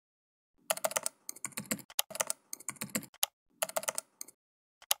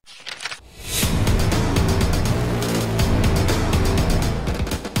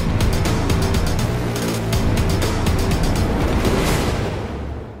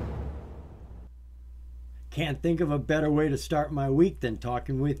Can't think of a better way to start my week than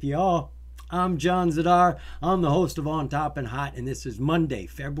talking with you all. I'm John Zidar. I'm the host of On Top and Hot, and this is Monday,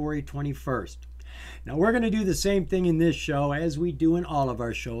 February 21st. Now, we're going to do the same thing in this show as we do in all of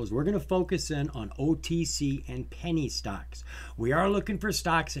our shows. We're going to focus in on OTC and penny stocks. We are looking for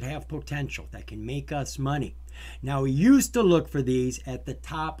stocks that have potential, that can make us money. Now, we used to look for these at the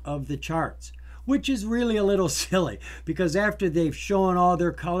top of the charts, which is really a little silly because after they've shown all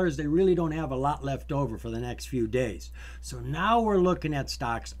their colors, they really don't have a lot left over for the next few days. So now we're looking at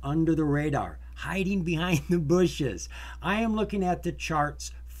stocks under the radar, hiding behind the bushes. I am looking at the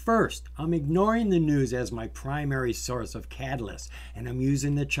charts first. I'm ignoring the news as my primary source of catalyst, and I'm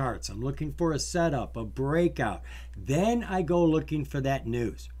using the charts. I'm looking for a setup, a breakout. Then I go looking for that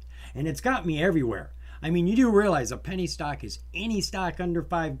news. And it's got me everywhere. I mean, you do realize a penny stock is any stock under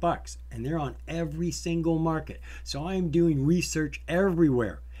 $5, and they're on every single market. So I'm doing research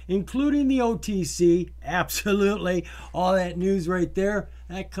everywhere, including the OTC. Absolutely. All that news right there,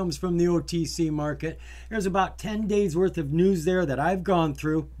 that comes from the OTC market. There's about 10 days worth of news there that I've gone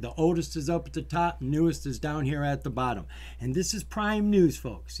through. The oldest is up at the top, newest is down here at the bottom. And this is prime news,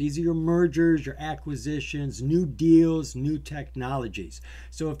 folks. These are your mergers, your acquisitions, new deals, new technologies.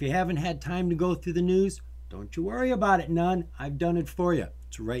 So if you haven't had time to go through the news, don't you worry about it none. I've done it for you.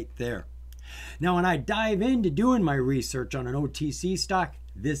 It's right there. Now, when I dive into doing my research on an OTC stock,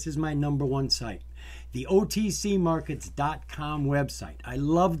 this is my #1 site, the OTCmarkets.com website. I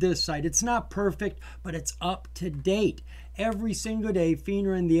love this site. It's not perfect, but it's up to date. Every single day,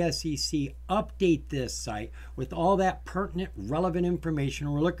 FINRA and the SEC update this site with all that pertinent, relevant information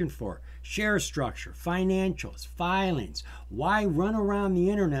we're looking for. Share structure, financials, filings. Why run around the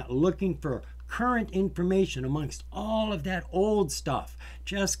internet looking for current information amongst all of that old stuff?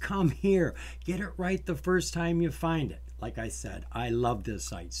 Just come here. Get it right the first time you find it. Like I said, I love this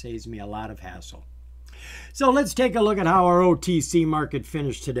site. Saves me a lot of hassle. So let's take a look at how our OTC market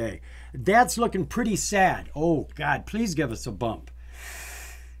finished today. That's looking pretty sad. Oh, God, please give us a bump.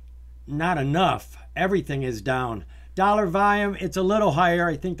 Not enough. Everything is down. Dollar volume, it's a little higher.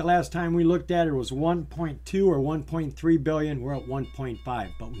 I think the last time we looked at it was 1.2 or 1.3 billion. We're at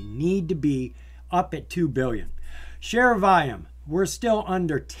 1.5, but we need to be up at 2 billion. Share volume, we're still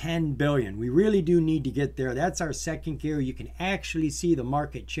under 10 billion. We really do need to get there. That's our second gear. You can actually see the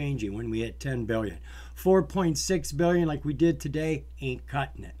market changing when we hit 10 billion. 4.6 billion like we did today ain't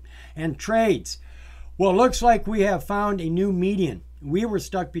cutting it. And trades, well, looks like we have found a new median. We were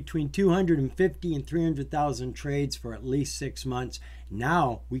stuck between 250 and 300,000 trades for at least 6 months.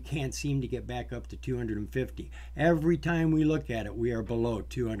 Now we can't seem to get back up to 250. Every time we look at it, we are below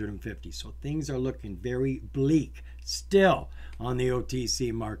 250. So things are looking very bleak still on the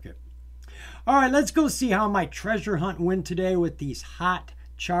OTC market. All right, let's go see how my treasure hunt went today with these hot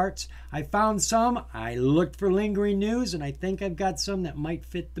charts. I found some. I looked for lingering news, and I think I've got some that might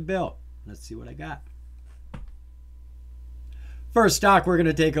fit the bill. Let's see what I got. First stock we're going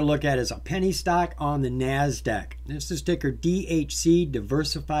to take a look at is a penny stock on the NASDAQ. This is ticker DHC,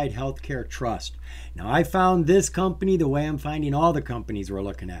 Diversified Healthcare Trust. Now, I found this company the way I'm finding all the companies we're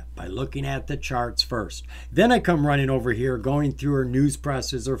looking at, by looking at the charts first. Then I come running over here, going through her news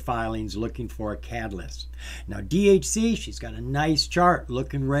presses or filings, looking for a catalyst. Now, DHC, she's got a nice chart,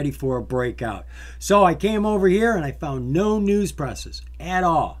 looking ready for a breakout. So I came over here and I found no news presses at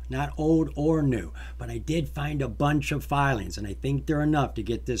all, not old or new. But I did find a bunch of filings, and I think they're enough to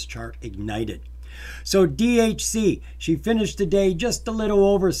get this chart ignited. So DHC, she finished the day just a little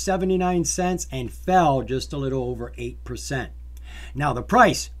over 79 cents and fell just a little over 8%. Now the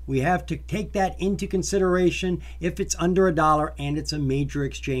price, we have to take that into consideration if it's under $1 and it's a major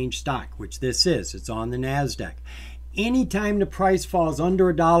exchange stock, which this is. It's on the NASDAQ. Anytime the price falls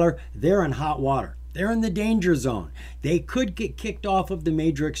under $1, they're in hot water. They're in the danger zone. They could get kicked off of the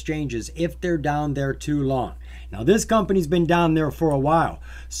major exchanges if they're down there too long. Now, this company's been down there for a while.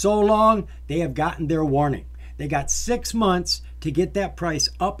 So long, they have gotten their warning. They got 6 months to get that price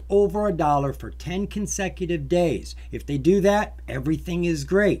up over $1 for 10 consecutive days. If they do that, everything is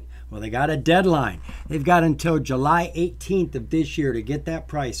great. Well, they got a deadline. They've got until July 18th of this year to get that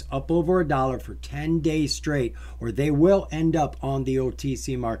price up over $1 for 10 days straight, or they will end up on the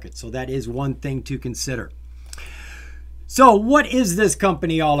OTC market. So that is one thing to consider. So what is this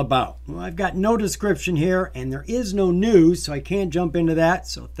company all about? Well, I've got no description here, and there is no news, so I can't jump into that.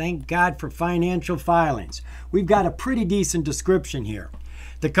 So thank God for financial filings. We've got a pretty decent description here.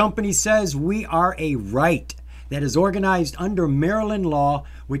 The company says we are a REIT that is organized under Maryland law,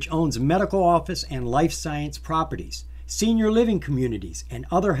 which owns medical office and life science properties, senior living communities, and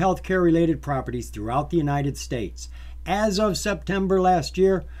other healthcare-related properties throughout the United States. As of September last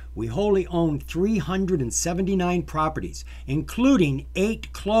year, we wholly owned 379 properties, including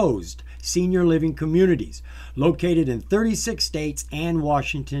 8 closed senior living communities located in 36 states and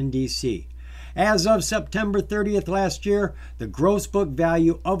Washington, D.C. As of September 30th last year, the gross book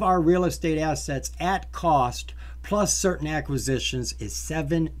value of our real estate assets at cost plus certain acquisitions is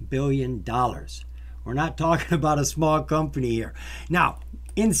 $7 billion. We're not talking about a small company here. Now,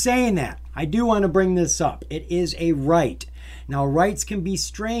 in saying that, I do want to bring this up. It is a right. Now, rights can be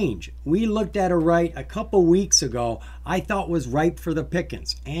strange. We looked at a right a couple weeks ago I thought was ripe for the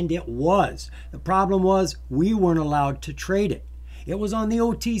pickings, and it was. The problem was we weren't allowed to trade it. It was on the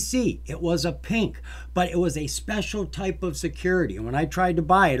OTC. It was a pink, but it was a special type of security. And when I tried to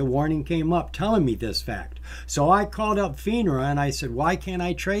buy it, a warning came up telling me this fact. So I called up FINRA and I said, why can't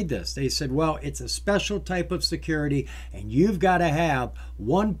I trade this? They said, well, it's a special type of security and you've got to have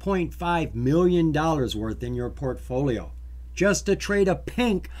 $1.5 million worth in your portfolio just to trade a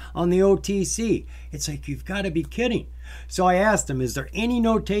pink on the OTC. It's like, you've got to be kidding. So I asked him, is there any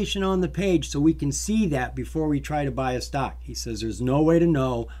notation on the page so we can see that before we try to buy a stock? He says there's no way to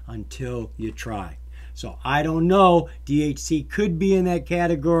know until you try. So I don't know. DHC could be in that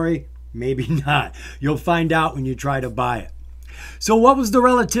category. Maybe not. You'll find out when you try to buy it. So what was the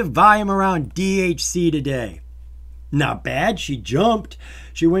relative volume around DHC today? Not bad. She jumped.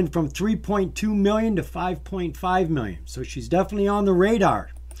 She went from 3.2 million to 5.5 million. So she's definitely on the radar.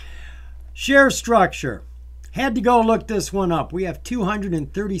 Share structure. Had to go look this one up. We have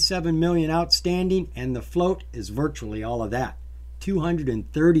 237 million outstanding, and the float is virtually all of that.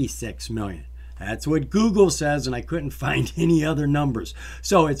 236 million. That's what Google says, and I couldn't find any other numbers.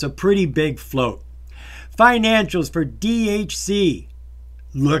 So it's a pretty big float. Financials for DHC.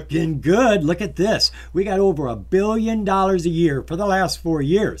 Looking good. Look at this. We got over $1 billion a year for the last 4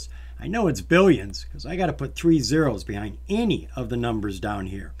 years. I know it's billions because I got to put 3 zeros behind any of the numbers down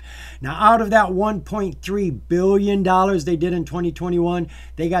here. Now, out of that $1.3 billion they did in 2021,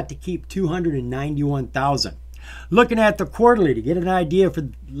 they got to keep 291,000. Looking at the quarterly to get an idea for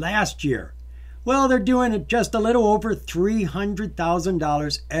last year, well, they're doing it just a little over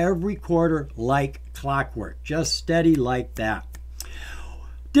 $300,000 every quarter like clockwork. Just steady like that.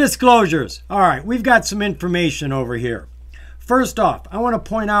 Disclosures. All right, we've got some information over here. First off, I want to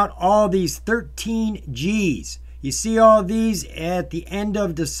point out all these 13 Gs. You see all these at the end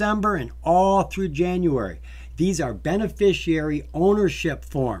of December and all through January. These are beneficiary ownership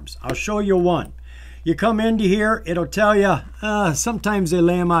forms. I'll show you one. You come into here, it'll tell you, sometimes they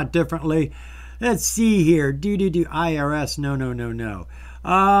lay them out differently. Let's see here. IRS.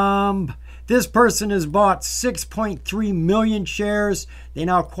 No. This person has bought 6.3 million shares. They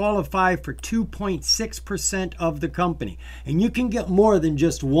now qualify for 2.6% of the company. And you can get more than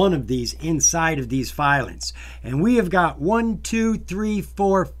just one of these inside of these filings. And we have got 1, 2, 3,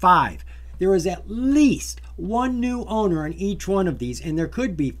 4, 5. There is at least one new owner on each one of these, and there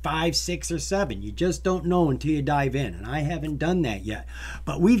could be 5, 6, or 7. You just don't know until you dive in, and I haven't done that yet.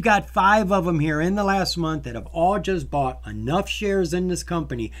 But we've got 5 of them here in the last month that have all just bought enough shares in this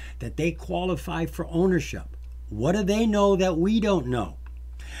company that they qualify for ownership. What do they know that we don't know?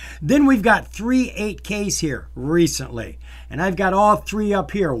 Then we've got 3 8Ks here recently, and I've got all 3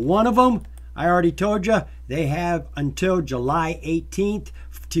 up here. One of them, I already told you, they have until July 18th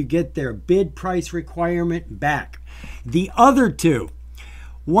to get their bid price requirement back. The other 2,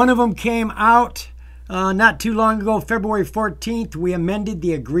 one of them came out not too long ago, February 14th. We amended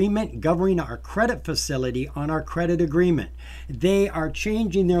the agreement governing our credit facility on our credit agreement. They are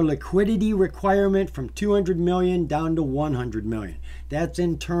changing their liquidity requirement from 200 million down to 100 million. That's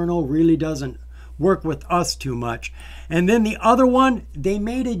internal, really doesn't work with us too much. And then the other one, they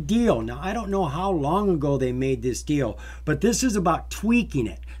made a deal. Now, I don't know how long ago they made this deal, but this is about tweaking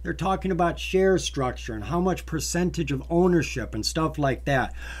it. They're talking about share structure and how much percentage of ownership and stuff like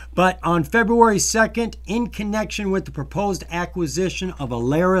that. But on February 2nd, in connection with the proposed acquisition of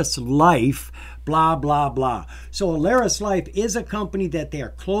Alaris Life, blah, blah, blah. So Alaris Life is a company that they are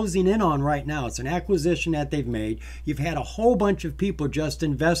closing in on right now. It's an acquisition that they've made. You've had a whole bunch of people just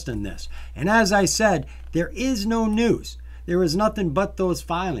invest in this. And as I said, there is no news. There is nothing but those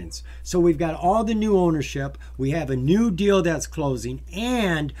filings. So we've got all the new ownership. We have a new deal that's closing,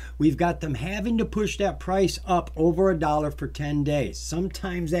 and we've got them having to push that price up over $1 for 10 days.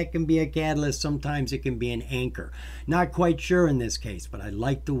 Sometimes that can be a catalyst. Sometimes it can be an anchor. Not quite sure in this case, but I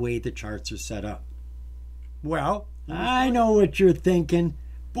like the way the charts are set up. Well, I know what you're thinking.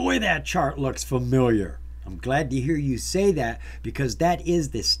 Boy, that chart looks familiar. I'm glad to hear you say that, because that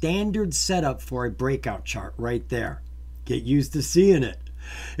is the standard setup for a breakout chart right there. Get used to seeing it.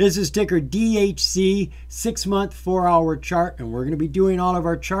 This is ticker DHC, 6-month, 4-hour chart, and we're going to be doing all of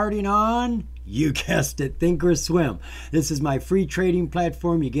our charting on, you guessed it, Thinkorswim. This is my free trading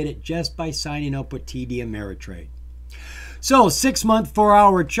platform. You get it just by signing up with TD Ameritrade. So 6-month,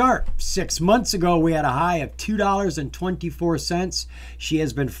 4-hour chart. 6 months ago, we had a high of $2.24. She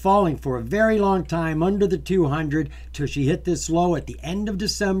has been falling for a very long time under the 200 till she hit this low at the end of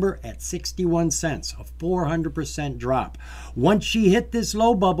December at 61 cents, a 400% drop. Once she hit this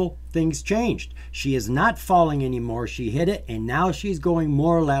low bubble, things changed. She is not falling anymore. She hit it, and now she's going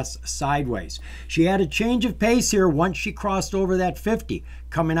more or less sideways. She had a change of pace here once she crossed over that 50,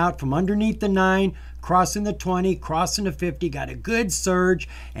 coming out from underneath the 9, crossing the 20, crossing the 50, got a good surge,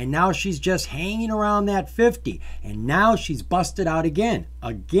 and now she's just hanging around that 50. And now she's busted out again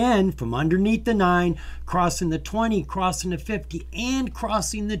from underneath the 9, crossing the 20, crossing the 50, and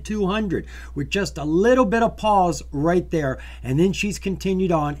crossing the 200 with just a little bit of pause right there. And then she's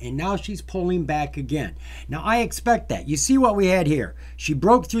continued on, and now she's pulling back again. Now I expect that. You see what we had here? She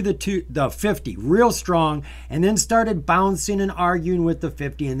broke through the 50 real strong, and then started bouncing and arguing with the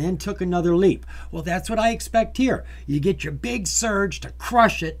 50, and then took another leap. Well, that's what I expect here. You get your big surge to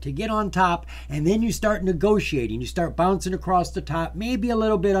crush it, to get on top, and then you start negotiating. You start bouncing across the top, maybe a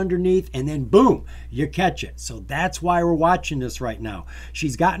little bit underneath, and then boom, you catch it. So that's why we're watching this right now.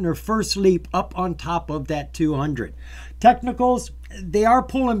 She's gotten her first leap up on top of that 200. Technicals, they are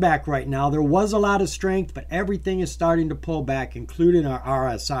pulling back right now. There was a lot of strength, but everything is starting to pull back, including our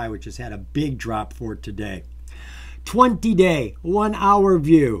RSI, which has had a big drop for today. 20-day, 1-hour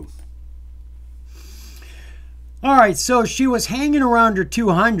view. All right, so she was hanging around her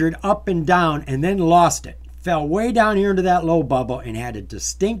 200 up and down and then lost it. Fell way down here into that low bubble and had a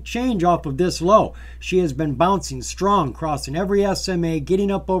distinct change off of this low. She has been bouncing strong, crossing every SMA,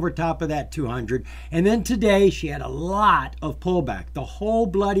 getting up over top of that 200. And then today, she had a lot of pullback. The whole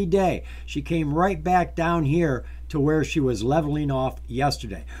bloody day, she came right back down here to where she was leveling off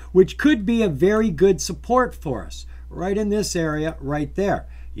yesterday, which could be a very good support for us, right in this area right there.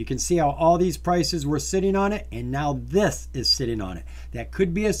 You can see how all these prices were sitting on it, and now this is sitting on it. That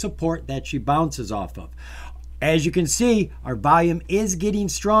could be a support that she bounces off of. As you can see, our volume is getting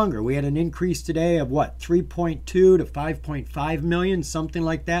stronger. We had an increase today of what, 3.2 to 5.5 million, something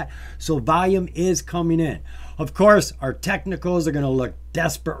like that. So volume is coming in. Of course, our technicals are going to look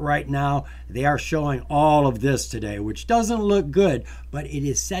desperate right now. They are showing all of this today, which doesn't look good, but it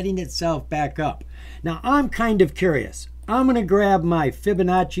is setting itself back up. Now, I'm kind of curious. I'm going to grab my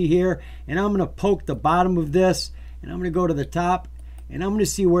Fibonacci here, and I'm going to poke the bottom of this, and I'm going to go to the top, and I'm going to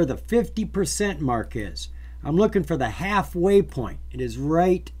see where the 50% mark is. I'm looking for the halfway point. It is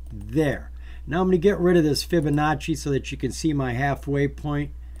right there. Now I'm going to get rid of this Fibonacci so that you can see my halfway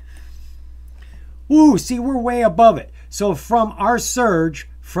point. Ooh, see, we're way above it. So from our surge,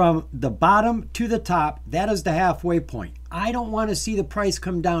 from the bottom to the top, that is the halfway point. I don't want to see the price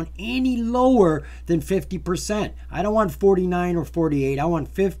come down any lower than 50%. I don't want 49 or 48. I want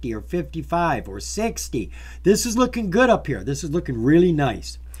 50 or 55 or 60. This is looking good up here. This is looking really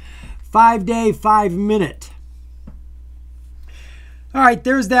nice. 5-day, 5-minute. All right,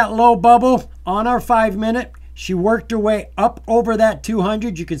 there's that low bubble on our 5-minute. She worked her way up over that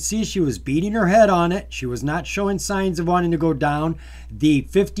 200. You can see she was beating her head on it. She was not showing signs of wanting to go down. The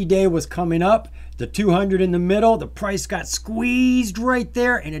 50-day was coming up. The 200 in the middle. The price got squeezed right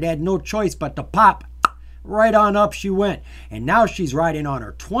there, and it had no choice but to pop. Right on up she went. And now she's riding on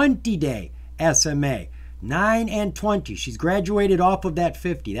her 20-day SMA. 9 and 20. She's graduated off of that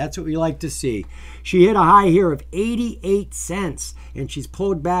 50. That's what we like to see. She hit a high here of 88 cents, and she's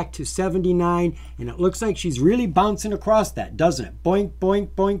pulled back to 79, and it looks like she's really bouncing across that, doesn't it? Boink, boink,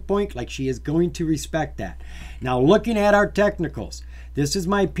 boink, boink, like she is going to respect that. Now, looking at our technicals, this is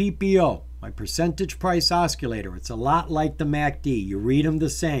my PPO, my percentage price oscillator. It's a lot like the MACD. You read them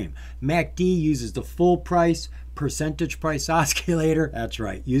the same. MACD uses the full price. Percentage price oscillator, that's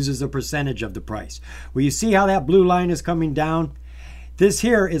right, uses a percentage of the price. Well, you see how that blue line is coming down? This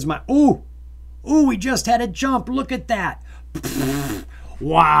here is my, ooh, we just had a jump. Look at that.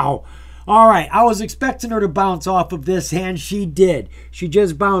 Wow. All right, I was expecting her to bounce off of this, and she did. She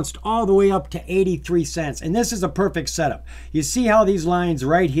just bounced all the way up to 83 cents, and this is a perfect setup. You see how these lines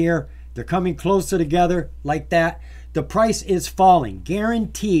right here, they're coming closer together like that? The price is falling,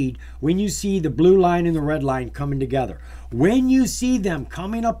 guaranteed, when you see the blue line and the red line coming together. When you see them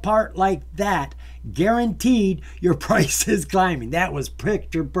coming apart like that, guaranteed your price is climbing. That was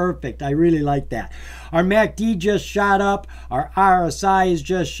picture perfect. I really like that. Our MACD just shot up. Our RSI has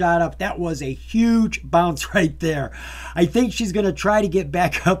just shot up. That was a huge bounce right there. I think she's going to try to get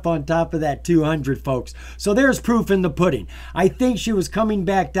back up on top of that 200, folks. So there's proof in the pudding. I think she was coming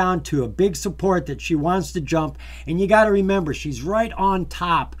back down to a big support that she wants to jump. And you got to remember, she's right on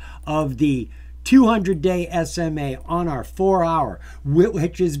top of the 200-day SMA on our 4-hour,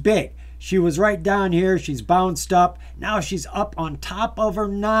 which is big. She was right down here. She's bounced up. Now she's up on top of her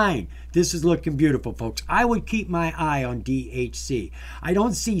 9. This is looking beautiful, folks. I would keep my eye on DHC. I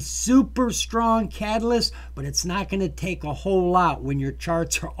don't see super strong catalysts, but it's not going to take a whole lot when your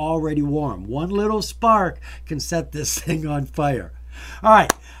charts are already warm. One little spark can set this thing on fire. All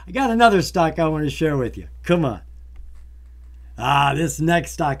right, I got another stock I want to share with you. Come on. This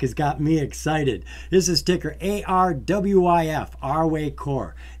next stock has got me excited. This is ticker ARWYF, ARWYF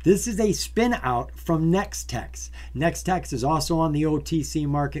Core. This is a spin out from Nextex. Nextex is also on the OTC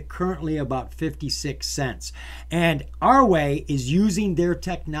market, currently about 56 cents. And ARWYF is using their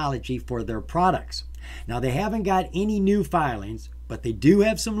technology for their products. Now, they haven't got any new filings, but they do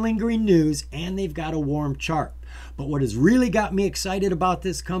have some lingering news, and they've got a warm chart. But what has really got me excited about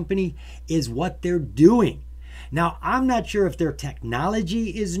this company is what they're doing. Now, I'm not sure if their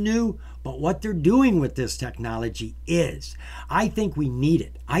technology is new, but what they're doing with this technology is. I think we need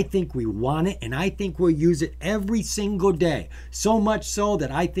it. I think we want it, and I think we'll use it every single day. So much so that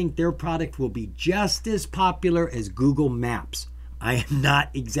I think their product will be just as popular as Google Maps. I am not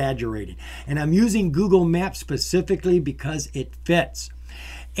exaggerating. And I'm using Google Maps specifically because it fits.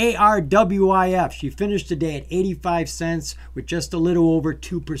 ARWYF, she finished today at 85 cents with just a little over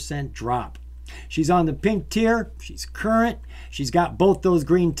 2% drop. She's on the pink tier. She's current. She's got both those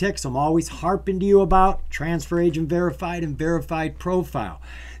green ticks I'm always harping to you about, transfer agent verified and verified profile.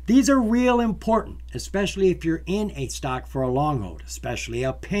 These are real important, especially if you're in a stock for a long hold, especially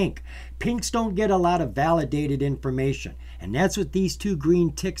a pink. Pinks don't get a lot of validated information, and that's what these two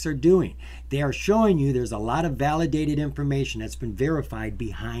green ticks are doing. They are showing you there's a lot of validated information that's been verified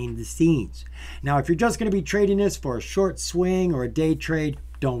behind the scenes. Now, if you're just going to be trading this for a short swing or a day trade,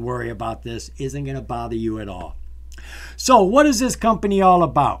 don't worry about this. Isn't going to bother you at all. So what is this company all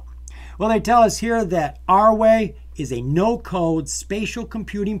about? Well, they tell us here that ARWYF is a no-code spatial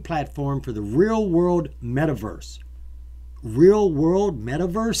computing platform for the real-world metaverse. Real-world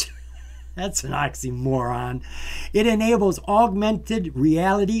metaverse? That's an oxymoron. It enables augmented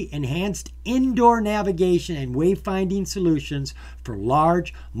reality, enhanced indoor navigation, and wayfinding solutions for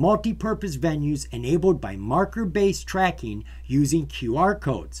large, multi-purpose venues enabled by marker-based tracking using QR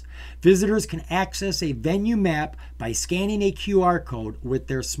codes. Visitors can access a venue map by scanning a QR code with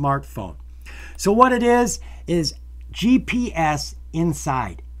their smartphone. So what it is GPS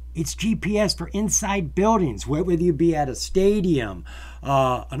inside. It's GPS for inside buildings, whether you be at a stadium,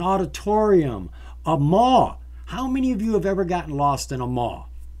 an auditorium, a mall. How many of you have ever gotten lost in a mall?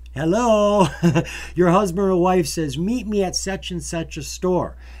 Hello? Your husband or wife says, meet me at such and such a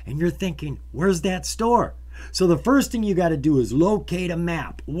store. And you're thinking, where's that store? So the first thing you got to do is locate a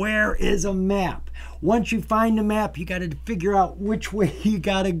map. Where is a map? Once you find the map, you got to figure out which way you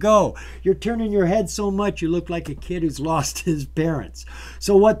got to go. You're turning your head so much you look like a kid who's lost his parents.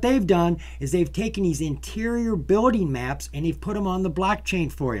 So what they've done is they've taken these interior building maps and they've put them on the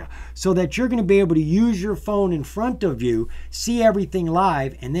blockchain for you so that you're going to be able to use your phone in front of you, see everything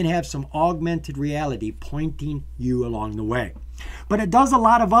live, and then have some augmented reality pointing you along the way. But it does a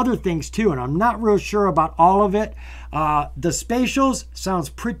lot of other things too, and I'm not real sure about all of it. The spatials sounds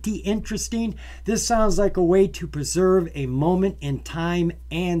pretty interesting. This sounds like a way to preserve a moment in time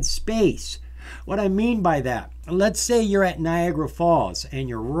and space. What I mean by that, let's say you're at Niagara Falls and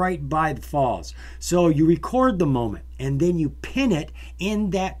you're right by the falls. So you record the moment and then you pin it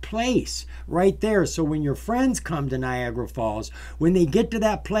in that place right there. So when your friends come to Niagara Falls, when they get to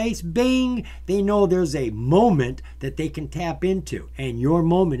that place, bing, they know there's a moment that they can tap into. And your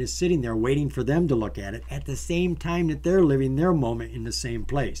moment is sitting there waiting for them to look at it at the same time that they're living their moment in the same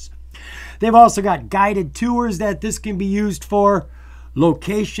place. They've also got guided tours that this can be used for,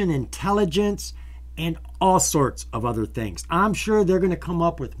 location intelligence, and all sorts of other things. I'm sure they're going to come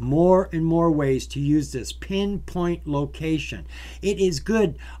up with more and more ways to use this pinpoint location. It is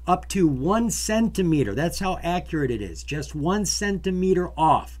good up to 1 centimeter. That's how accurate it is. Just 1 centimeter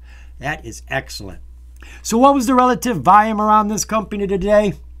off. That is excellent. So what was the relative volume around this company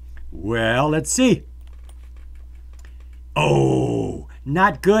today? Well, let's see. Oh,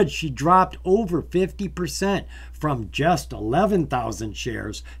 not good. She dropped over 50% from just 11,000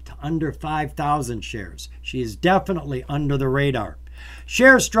 shares to under 5,000 shares. She is definitely under the radar.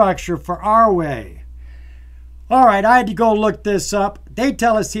 Share structure for ARWYF. All right, I had to go look this up. They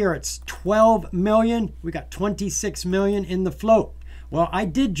tell us here it's 12 million. We got 26 million in the float. Well, I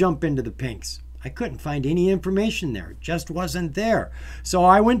did jump into the pinks. I couldn't find any information there. It just wasn't there. So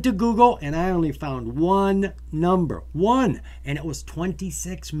I went to Google and I only found one number. One. And it was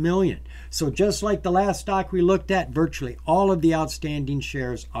 26 million. So just like the last stock we looked at, virtually all of the outstanding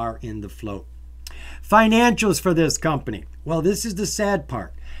shares are in the float. Financials for this company. Well, this is the sad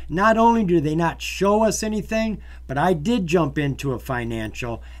part. Not only do they not show us anything, but I did jump into a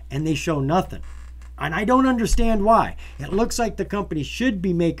financial and they show nothing. And I don't understand why. It looks like the company should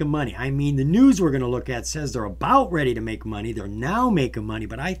be making money. I mean, the news we're going to look at says they're about ready to make money. They're now making money,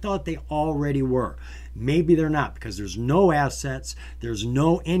 but I thought they already were. Maybe they're not because there's no assets. There's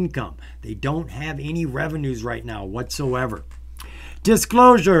no income. They don't have any revenues right now whatsoever.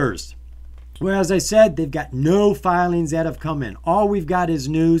 Disclosures. Well, as I said, they've got no filings that have come in. All we've got is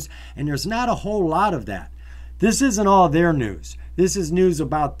news, and there's not a whole lot of that. This isn't all their news. This is news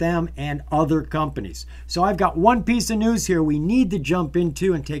about them and other companies. So I've got one piece of news here we need to jump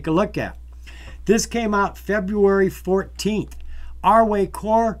into and take a look at. This came out February 14th. ARWYF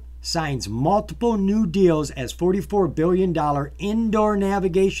Corp signs multiple new deals as $44 billion indoor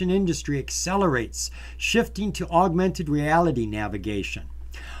navigation industry accelerates, shifting to augmented reality navigation.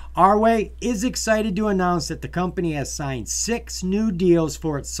 ARWYF is excited to announce that the company has signed 6 new deals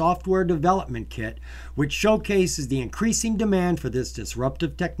for its software development kit, which showcases the increasing demand for this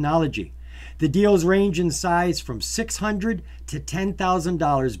disruptive technology. The deals range in size from $600 to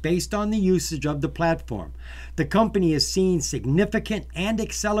 $10,000 based on the usage of the platform. The company is seeing significant and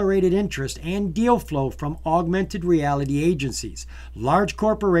accelerated interest and deal flow from augmented reality agencies, large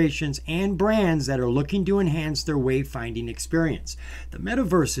corporations, and brands that are looking to enhance their wayfinding experience. The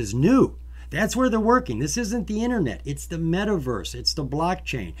metaverse is new. That's where they're working. This isn't the internet. It's the metaverse. It's the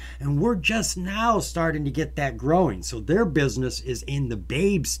blockchain. And we're just now starting to get that growing. So their business is in the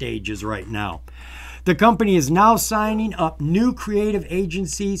babe stages right now. The company is now signing up new creative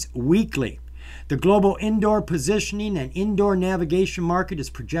agencies weekly. The global indoor positioning and indoor navigation market is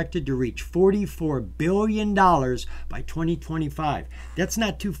projected to reach $44 billion by 2025. That's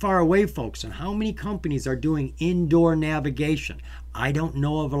not too far away, folks. And how many companies are doing indoor navigation? I don't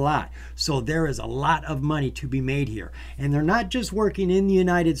know of a lot. So there is a lot of money to be made here. And they're not just working in the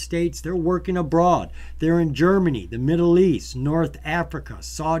United States, they're working abroad. They're in Germany, the Middle East, North Africa,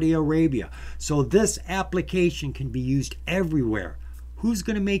 Saudi Arabia. So this application can be used everywhere. Who's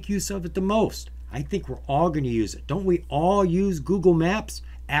going to make use of it the most? I think we're all going to use it. Don't we all use Google Maps?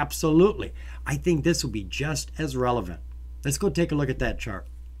 Absolutely. I think this will be just as relevant. Let's go take a look at that chart.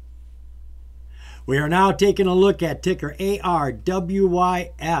 We are now taking a look at ticker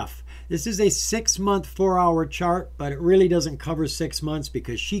ARWYF. This is a 6-month, 4-hour chart, but it really doesn't cover 6 months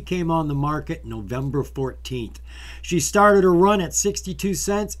because she came on the market November 14th. She started her run at 62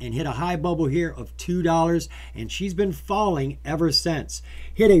 cents and hit a high bubble here of $2, and she's been falling ever since.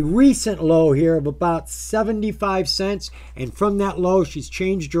 Hit a recent low here of about 75 cents, and from that low, she's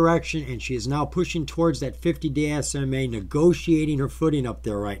changed direction, and she is now pushing towards that 50-day SMA, negotiating her footing up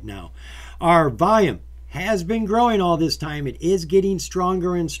there right now. Our volume has been growing all this time. It is getting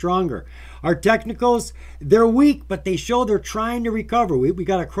stronger and stronger. Our technicals, they're weak, but they show they're trying to recover. We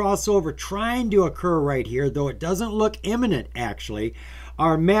got a crossover trying to occur right here, though it doesn't look imminent, actually.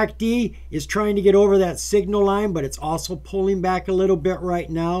 Our MACD is trying to get over that signal line, but it's also pulling back a little bit right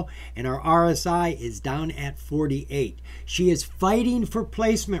now. And our RSI is down at 48. She is fighting for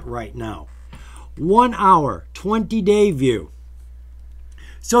placement right now. 1 hour, 20-day view.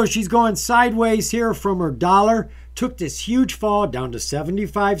 So she's going sideways here from her dollar, took this huge fall down to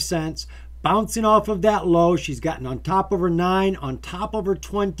 75 cents, bouncing off of that low. She's gotten on top of her 9, on top of her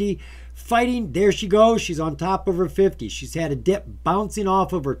 20, fighting. There she goes. She's on top of her 50. She's had a dip bouncing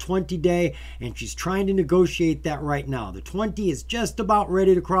off of her 20-day, and she's trying to negotiate that right now. The 20 is just about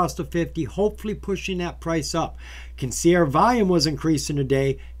ready to cross the 50, hopefully pushing that price up. Can see our volume was increasing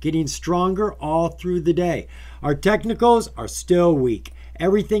today, getting stronger all through the day. Our technicals are still weak.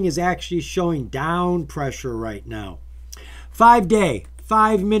 Everything is actually showing down pressure right now. 5-day,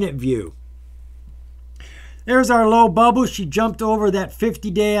 5-minute view. There's our low bubble. She jumped over that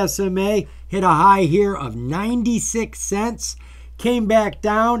 50-day SMA, hit a high here of 96 cents, came back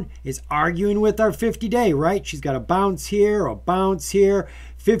down, is arguing with our 50-day, right? She's got a bounce here, a bounce here.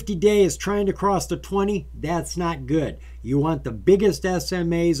 50-day is trying to cross the 20. That's not good. You want the biggest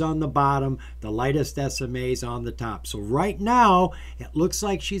SMAs on the bottom, the lightest SMAs on the top. So right now, it looks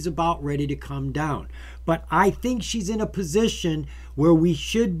like she's about ready to come down. But I think she's in a position where we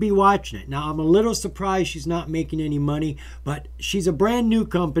should be watching it. Now, I'm a little surprised she's not making any money, but she's a brand new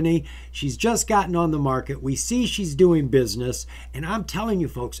company. She's just gotten on the market. We see she's doing business, and I'm telling you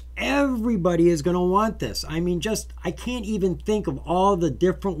folks, everybody is going to want this. I mean, I can't even think of all the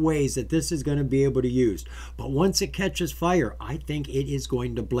different ways that this is going to be able to use. But once it catches fire, I think it is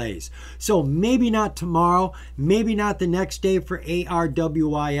going to blaze. So maybe not tomorrow, maybe not the next day for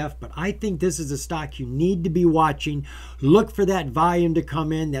ARWYF, but I think this is a stock you need to be watching. Look for that volume to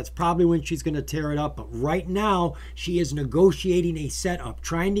come in. That's probably when she's going to tear it up. But right now, she is negotiating a setup,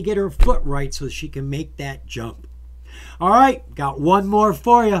 trying to get her foot right so she can make that jump. All right, got one more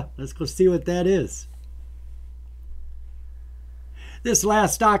for you. Let's go see what that is. This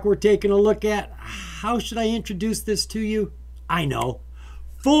last stock we're taking a look at, how should I introduce this to you? I know.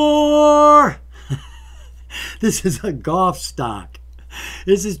 This is a golf stock.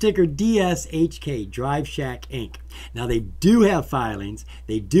 This is ticker DSHK, Drive Shack Inc. Now, they do have filings,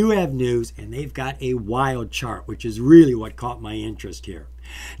 they do have news, and they've got a wild chart, which is really what caught my interest here.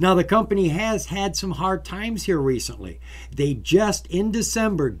 Now, the company has had some hard times here recently. They just in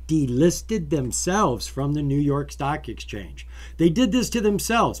December delisted themselves from the New York Stock Exchange. They did this to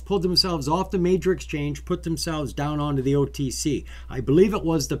themselves, pulled themselves off the major exchange, put themselves down onto the OTC. I believe it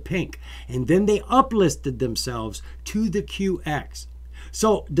was the pink. And then they uplisted themselves to the QX.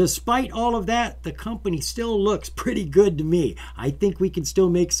 So despite all of that, the company still looks pretty good to me. I think we can still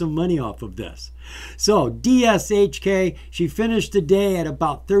make some money off of this. So DSHK, she finished the day at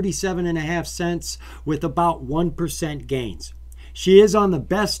about 37.5 cents with about 1% gains. She is on the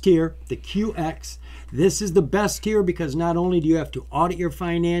best tier, the QX. This is the best tier because not only do you have to audit your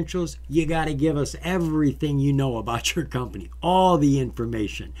financials, you got to give us everything you know about your company, all the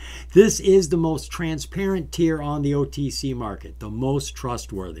information. This is the most transparent tier on the OTC market, the most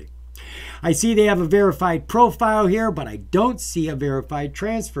trustworthy. I see they have a verified profile here, but I don't see a verified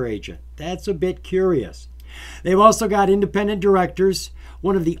transfer agent. That's a bit curious. They've also got independent directors.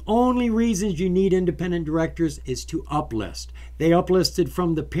 One of the only reasons you need independent directors is to uplist. They uplisted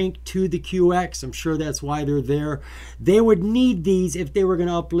from the pink to the QX. I'm sure that's why they're there. They would need these if they were going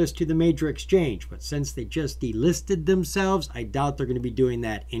to uplist to the major exchange. But since they just delisted themselves, I doubt they're going to be doing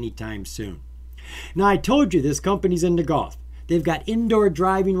that anytime soon. Now, I told you this company's into golf. They've got indoor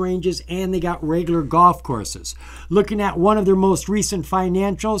driving ranges and they got regular golf courses. Looking at one of their most recent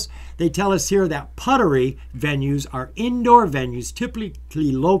financials, they tell us here that puttery venues are indoor venues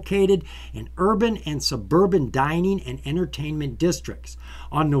typically located in urban and suburban dining and entertainment districts.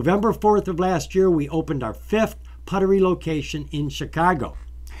 On November 4th of last year, we opened our 5th puttery location in Chicago.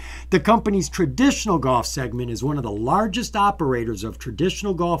 The company's traditional golf segment is one of the largest operators of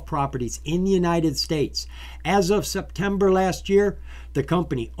traditional golf properties in the United States. As of September last year, the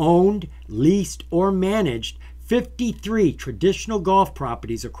company owned, leased, or managed 53 traditional golf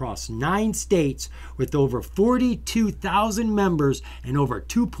properties across 9 states with over 42,000 members and over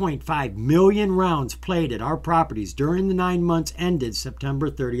 2.5 million rounds played at our properties during the 9 months ended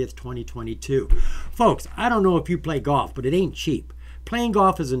September 30th, 2022. Folks, I don't know if you play golf, but it ain't cheap. Playing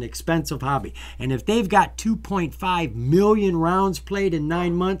golf is an expensive hobby, and if they've got 2.5 million rounds played in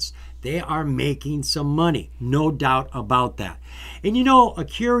 9 months, they are making some money, no doubt about that. And you know, a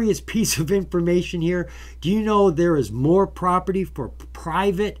curious piece of information here, do you know there is more property for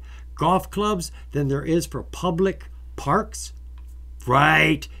private golf clubs than there is for public parks?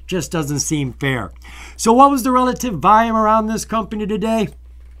 Right, just doesn't seem fair. So what was the relative volume around this company today?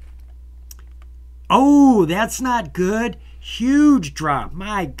 Oh, that's not good. Huge drop,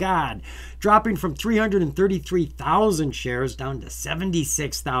 my God, dropping from 333,000 shares down to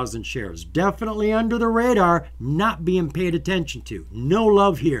 76,000 shares. Definitely under the radar, not being paid attention to. No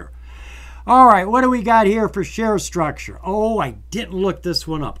love here. All right, what do we got here for share structure? Oh, I didn't look this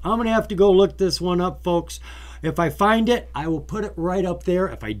one up. I'm going to have to go look this one up, folks. If I find it, I will put it right up there.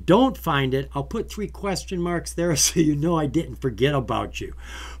 If I don't find it, I'll put 3 question marks there so you know I didn't forget about you.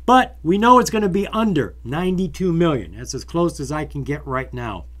 But we know it's going to be under 92 million. That's as close as I can get right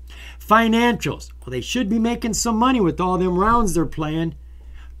now. Financials. Well, they should be making some money with all them rounds they're playing.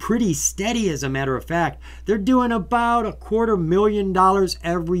 Pretty steady, as a matter of fact. They're doing about $250,000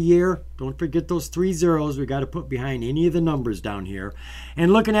 every year. Don't forget those 3 zeros we got to put behind any of the numbers down here.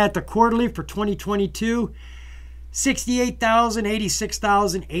 And looking at the quarterly for 2022, 68,000,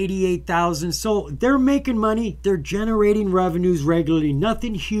 86,000, 88,000. So they're making money. They're generating revenues regularly.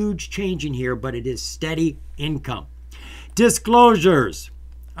 Nothing huge changing here, but it is steady income. Disclosures.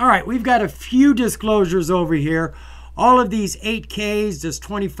 All right, we've got a few disclosures over here. All of these 8Ks, this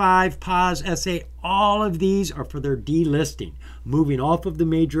 25, POS, S8, all of these are for their delisting, moving off of the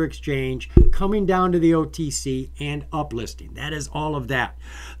major exchange, coming down to the OTC, and uplisting. That is all of that.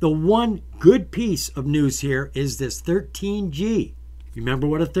 The one good piece of news here is this 13G. Remember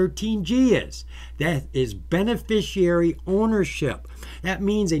what a 13G is? That is beneficiary ownership. That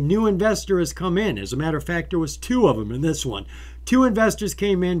means a new investor has come in. As a matter of fact, there was 2 of them in this one. 2 investors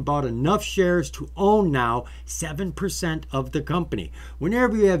came in, bought enough shares to own now 7% of the company.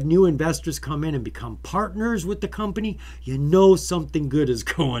 Whenever you have new investors come in and become partners with the company, you know something good is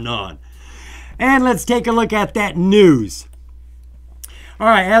going on. And let's take a look at that news. All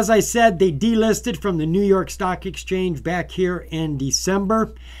right, as I said, they delisted from the New York Stock Exchange back here in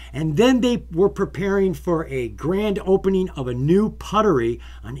December, and then they were preparing for a grand opening of a new puttery,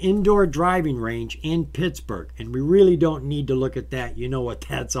 an indoor driving range in Pittsburgh, and we really don't need to look at that. You know what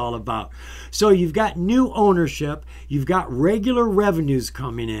that's all about. So you've got new ownership, you've got regular revenues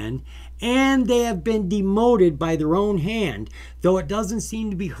coming in, and they have been demoted by their own hand, though it doesn't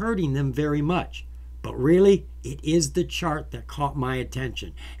seem to be hurting them very much. But really, it is the chart that caught my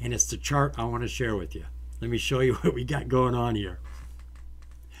attention, and it's the chart I want to share with you. Let me show you what we got going on here.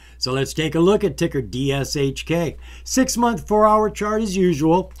 So let's take a look at ticker DSHK. 6-month, 4-hour chart as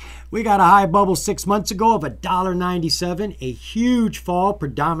usual. We got a high bubble 6 months ago of $1.97, a huge fall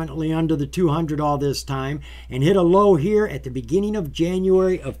predominantly under the 200 all this time, and hit a low here at the beginning of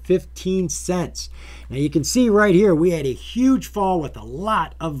January of 15 cents. Now you can see right here we had a huge fall with a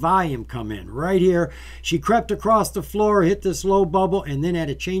lot of volume come in. Right here, she crept across the floor, hit this low bubble, and then had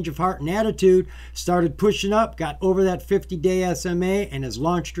a change of heart and attitude, started pushing up, got over that 50-day SMA, and has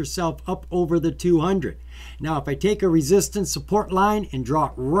launched herself up over the 200. Now, if I take a resistance support line and draw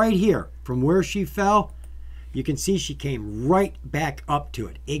it right here from where she fell, you can see she came right back up to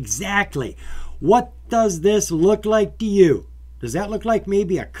it. Exactly. What does this look like to you? Does that look like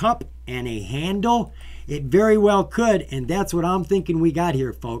maybe a cup and a handle? It very well could, and that's what I'm thinking we got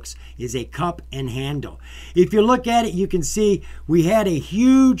here, folks, is a cup and handle. If you look at it, you can see we had a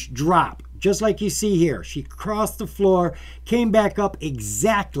huge drop. Just like you see here, she crossed the floor, came back up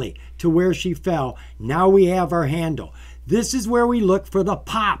exactly to where she fell. Now we have our handle. This is where we look for the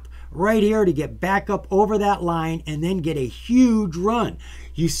pop right here to get back up over that line and then get a huge run.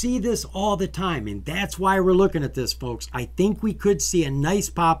 You see this all the time, and that's why we're looking at this, folks. I think we could see a nice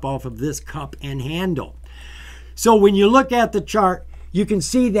pop off of this cup and handle. So when you look at the chart, you can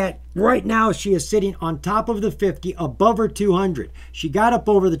see that right now she is sitting on top of the 50, above her 200. She got up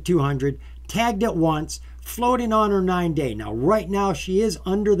over the 200, tagged it once, floating on her 9-day. Now, right now, she is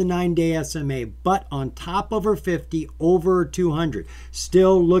under the 9-day SMA, but on top of her 50, over her 200.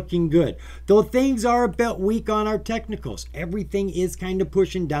 Still looking good. Though things are a bit weak on our technicals. Everything is kind of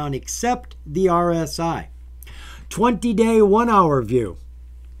pushing down except the RSI. 20-day, 1-hour view.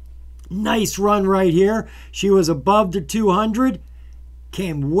 Nice run right here. She was above the 200,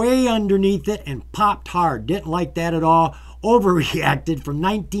 came way underneath it and popped hard. Didn't like that at all. Overreacted from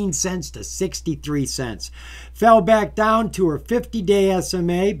 19 cents to 63 cents. Fell back down to her 50-day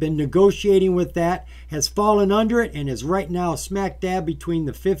SMA, been negotiating with that, has fallen under it, and is right now smack dab between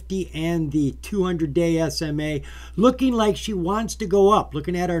the 50 and the 200-day SMA, looking like she wants to go up,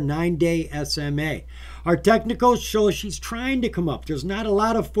 looking at our 9-day SMA. Our technicals show she's trying to come up. There's not a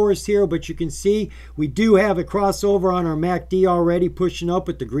lot of force here, but you can see we do have a crossover on our MACD already pushing up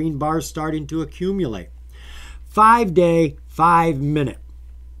with the green bars starting to accumulate. 5-day, 5-minute.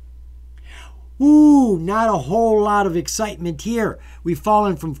 Ooh, not a whole lot of excitement here. We've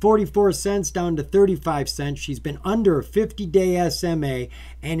fallen from 44 cents down to 35 cents. She's been under a 50-day SMA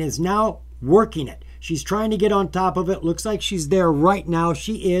and is now working it. She's trying to get on top of it. Looks like she's there right now.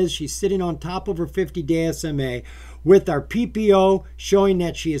 She is. She's sitting on top of her 50-day SMA with our PPO showing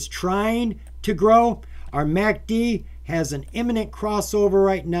that she is trying to grow. Our MACD has an imminent crossover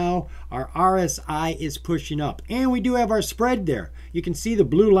right now. Our RSI is pushing up. And we do have our spread there. You can see the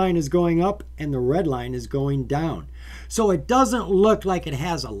blue line is going up and the red line is going down. So it doesn't look like it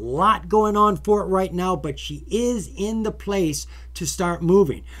has a lot going on for it right now, but she is in the place to start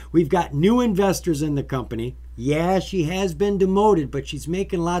moving. We've got new investors in the company. Yeah, she has been demoted, but she's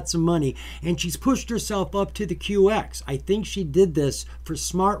making lots of money, and she's pushed herself up to the QX. I think she did this for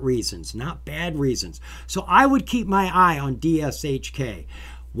smart reasons, not bad reasons. So I would keep my eye on DSHK.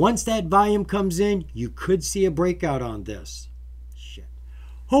 Once that volume comes in, you could see a breakout on this.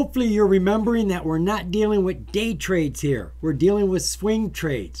 Hopefully you're remembering that we're not dealing with day trades here. We're dealing with swing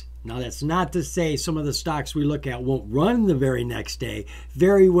trades. Now, that's not to say some of the stocks we look at won't run the very next day.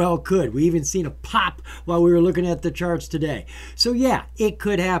 Very well could. We even seen a pop while we were looking at the charts today. So yeah, it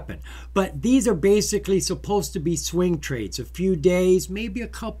could happen. But these are basically supposed to be swing trades, a few days, maybe a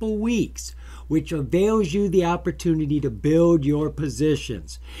couple weeks, which avails you the opportunity to build your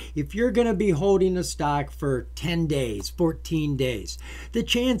positions. If you're going to be holding a stock for 10 days, 14 days, the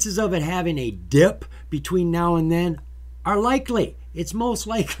chances of it having a dip between now and then are likely. It's most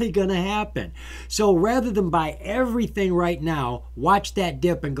likely going to happen. So rather than buy everything right now, watch that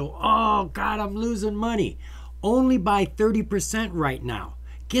dip and go, oh God, I'm losing money. Only buy 30% right now.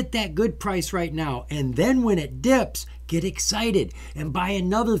 Get that good price right now. And then when it dips, get excited and buy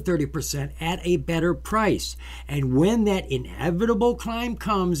another 30% at a better price. And when that inevitable climb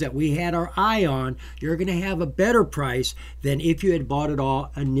comes that we had our eye on, you're going to have a better price than if you had bought it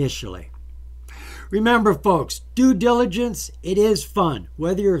all initially. Remember, folks, due diligence, it is fun.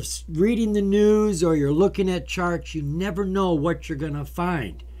 Whether you're reading the news or you're looking at charts, you never know what you're going to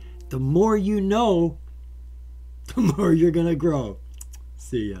find. The more you know, the more you're going to grow.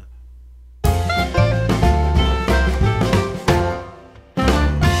 See ya.